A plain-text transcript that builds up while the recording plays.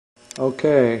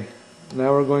Okay,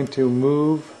 now we're going to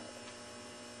move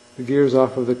the gears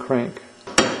off of the crank.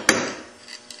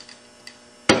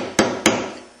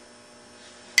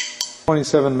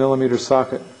 27mm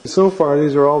socket. So far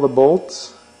these are all the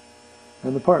bolts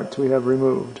and the parts we have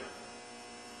removed.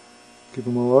 Keep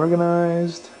them well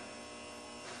organized.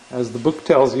 As the book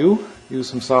tells you, use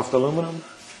some soft aluminum.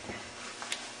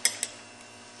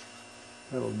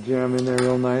 That'll jam in there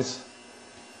real nice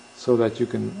so that you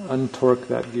can untorque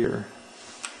that gear.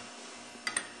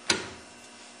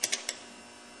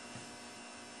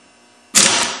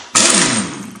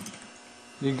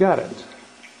 You got it.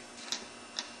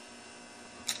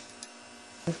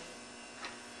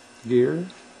 Gear.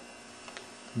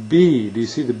 B. Do you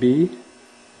see the B?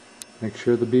 Make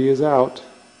sure the B is out.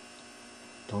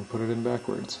 Don't put it in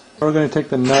backwards. We're going to take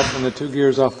the nut and the two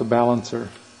gears off the balancer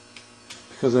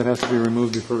because that has to be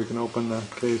removed before we can open the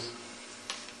case.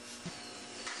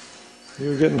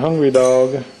 You're getting hungry,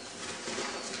 dog.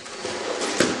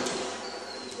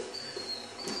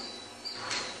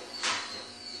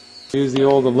 Use the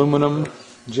old aluminum,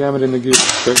 jam it in the gear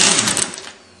stick.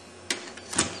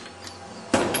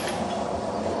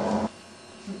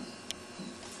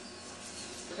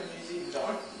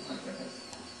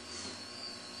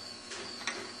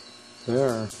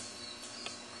 There.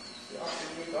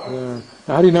 There. Now,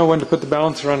 how do you know when to put the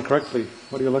balancer on correctly?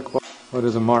 What do you look for? What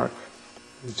is a mark?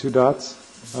 The 2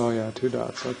 dots? Oh yeah, 2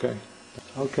 dots. Okay.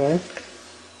 Okay.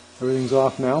 Everything's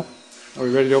off now. Are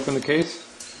we ready to open the case?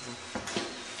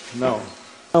 No.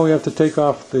 Now we have to take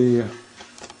off the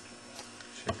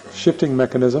shifting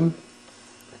mechanism.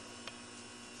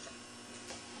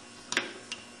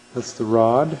 That's the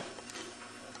rod.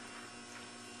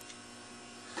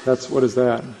 That's, what is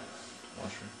that?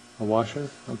 Washer. A washer?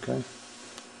 Okay.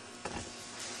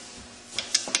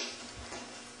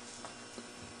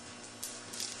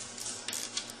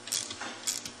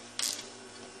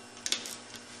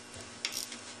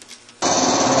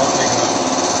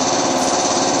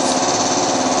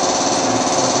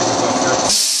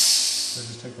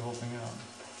 Just take the whole thing out.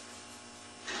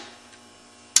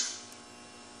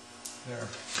 There.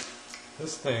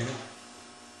 This thing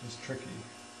is tricky.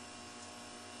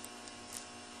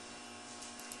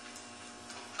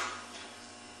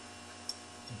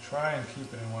 Try and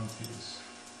keep it in one piece.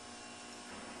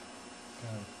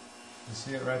 Kind of, you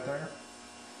see it right there?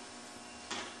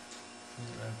 See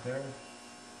it right there?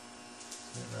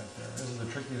 See it right there. This is the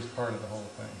trickiest part of the whole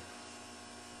thing.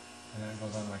 And then it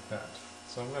goes on like that.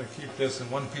 So I'm going to keep this in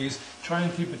one piece. Try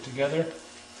and keep it together.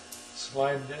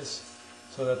 Slide this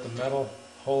so that the metal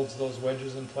holds those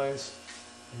wedges in place.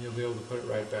 And you'll be able to put it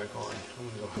right back on. I'm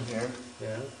going to go here.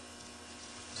 Yeah.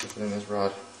 So put in this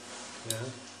rod. Yeah.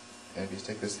 And if you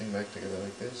stick this thing back together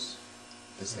like this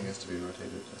thing has to be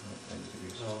rotated 90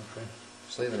 degrees. Oh, okay.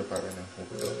 Just leave it apart right now.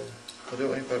 We'll do it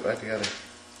when you put it back together. –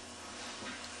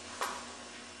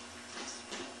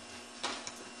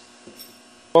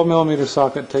 12mm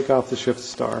socket, take off the shift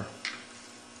star.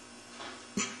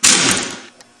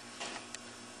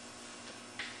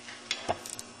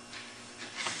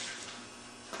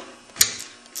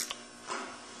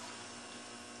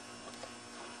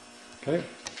 Okay.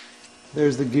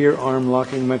 There's the gear arm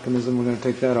locking mechanism. We're going to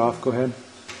take that off. Go ahead.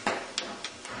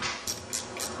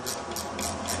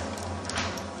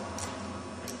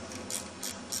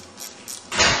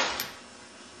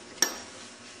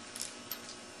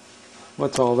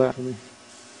 What's all that?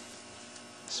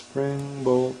 Spring,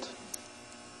 bolt.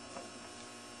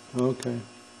 Okay. You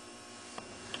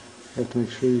have to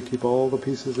make sure you keep all the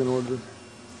pieces in order.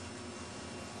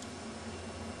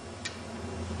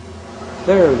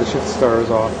 There, the shift star is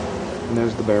off. And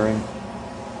there's the bearing.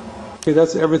 Okay,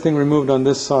 that's everything removed on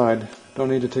this side. Don't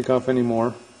need to take off any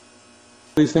more.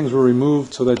 These things were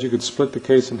removed so that you could split the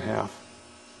case in half.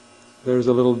 There's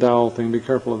a little dowel thing. Be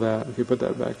careful of that if you put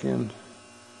that back in.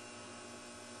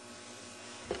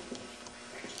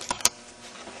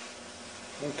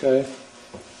 Okay.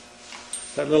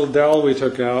 That little dowel we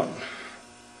took out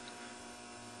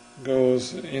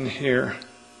goes in here.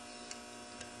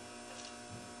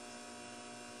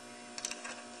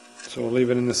 So we'll leave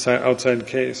it in the outside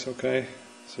case, okay?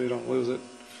 So you don't lose it.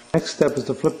 Next step is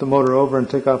to flip the motor over and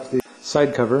take off the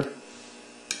side cover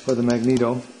for the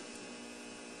magneto.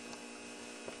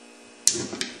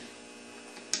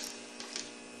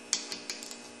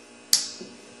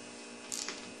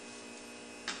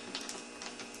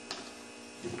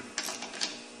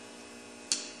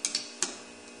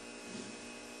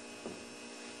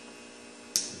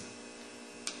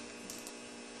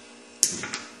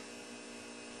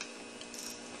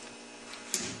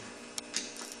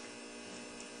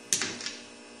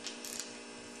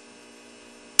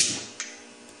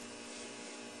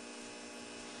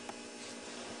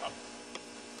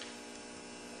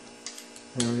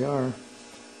 There we are.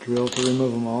 Drill to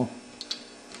remove them all.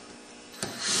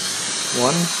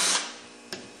 1,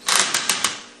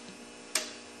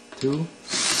 2,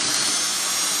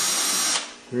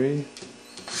 3,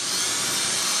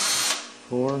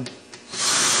 4,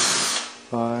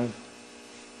 5,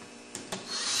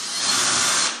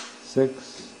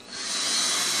 6,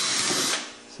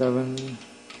 7,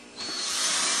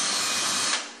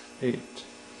 8.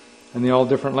 And they all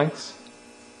different lengths?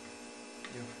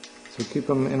 Yeah. So keep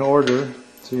them in order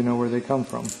so you know where they come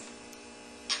from.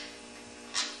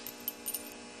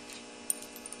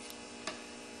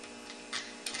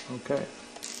 Okay,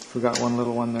 forgot one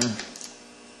little one there.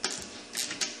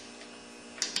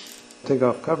 Take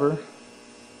off cover,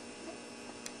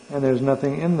 and there's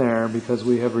nothing in there because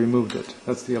we have removed it.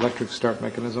 That's the electric start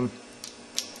mechanism,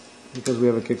 because we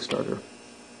have a Kickstarter.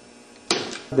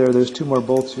 There's 2 more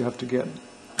bolts you have to get.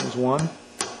 There's one,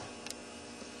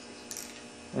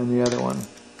 and the other one.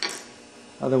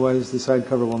 Otherwise the side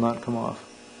cover will not come off.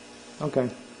 Okay.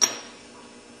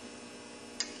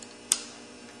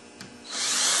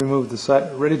 Remove the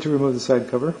side, ready to remove the side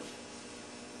cover.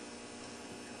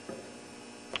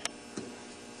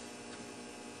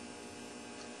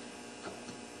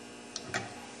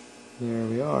 There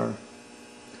we are.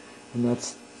 And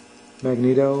that's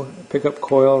magneto pickup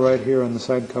coil right here on the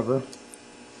side cover.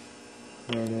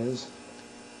 There it is.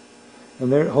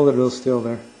 And there, hold it real still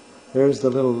there. There's the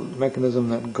little mechanism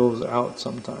that goes out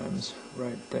sometimes.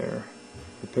 Right there.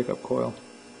 The pickup coil.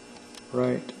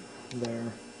 Right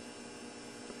there.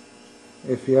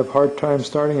 If you have a hard time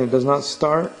starting and it does not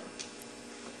start,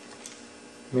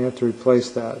 you may have to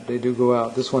replace that. They do go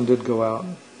out. This one did go out.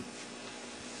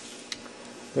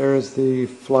 There is the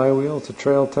flywheel. It's a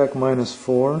Trail Tech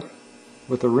 -4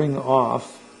 with the ring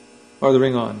off. Or the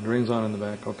ring on. The ring's on in the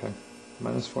back. Okay.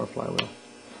 -4 flywheel.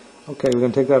 Okay, we're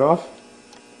going to take that off.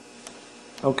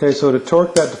 Okay, so to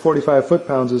torque that to 45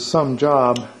 foot-pounds is some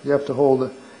job. You have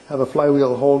to have a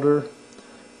flywheel holder,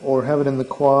 or have it in the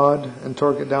quad and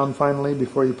torque it down finally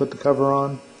before you put the cover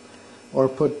on, or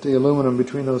put the aluminum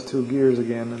between those 2 gears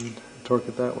again and torque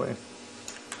it that way.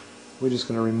 We're just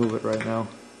going to remove it right now.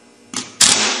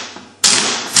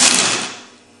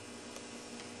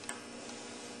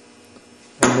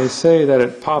 And they say that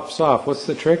it pops off. What's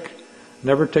the trick?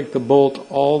 Never take the bolt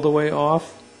all the way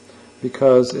off,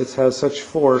 because it has such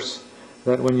force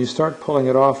that when you start pulling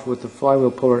it off with the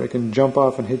flywheel puller, it can jump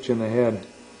off and hit you in the head.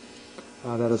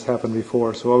 That has happened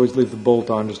before, so always leave the bolt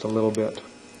on just a little bit.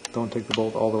 Don't take the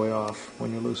bolt all the way off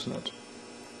when you loosen it.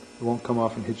 It won't come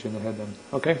off and hit you in the head then.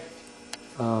 Okay?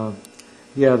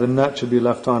 Yeah, the nut should be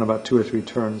left on about 2 or 3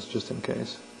 turns, just in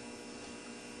case.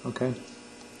 Okay?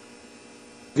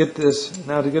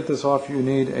 Now to get this off, you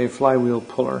need a flywheel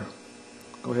puller.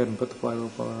 Go ahead and put the flywheel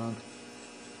puller on.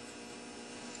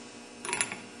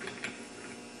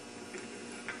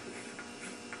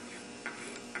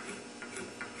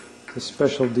 A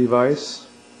special device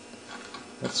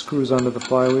that screws onto the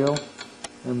flywheel,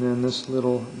 and then this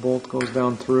little bolt goes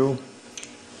down through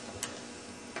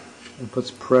and puts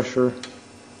pressure,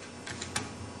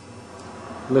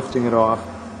 lifting it off.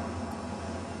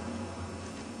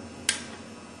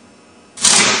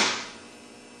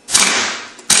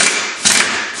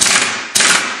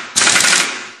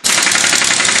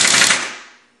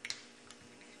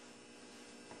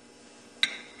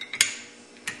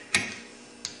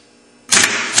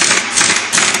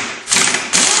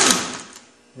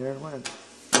 There it went.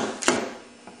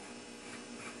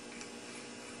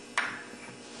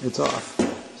 It's off.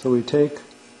 So we take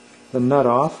the nut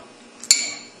off,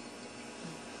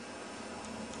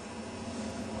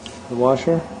 the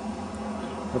washer,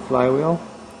 the flywheel,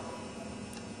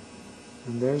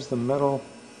 and there's the metal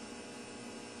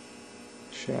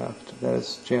shaft that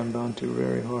is jammed onto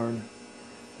very hard.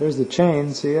 There's the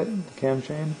chain, see it? The cam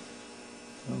chain?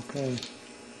 Okay.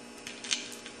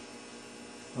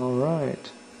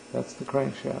 Alright. That's the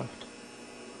crankshaft.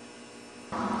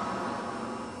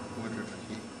 Woodruff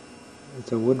key.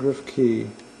 It's a Woodruff key.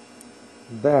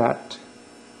 That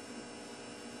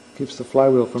keeps the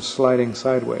flywheel from sliding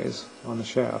sideways on the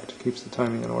shaft. Keeps the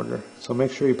timing in order. So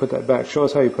make sure you put that back. Show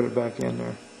us how you put it back in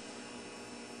there.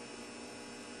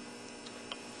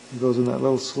 It goes in that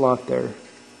little slot there.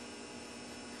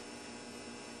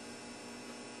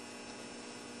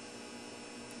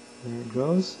 There it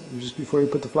goes. Just before you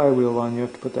put the flywheel on, you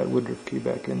have to put that Woodruff key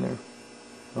back in there.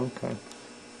 Okay.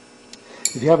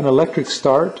 If you have an electric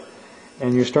start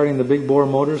and you're starting the big bore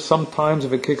motor, sometimes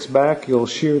if it kicks back, you'll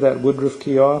shear that Woodruff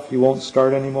key off. You won't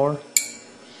start anymore,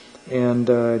 and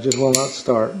it just will not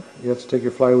start. You have to take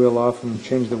your flywheel off and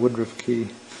change the Woodruff key.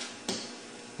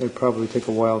 It'd probably take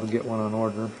a while to get one on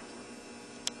order.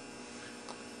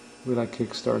 We like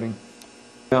kick-starting.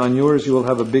 Now on yours you will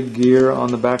have a big gear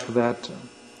on the back of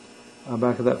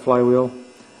that flywheel,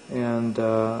 and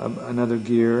another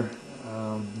gear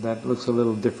that looks a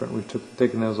little different. We've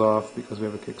taken those off because we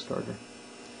have a Kickstarter.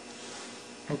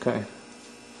 Okay,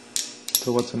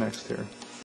 so what's the next here?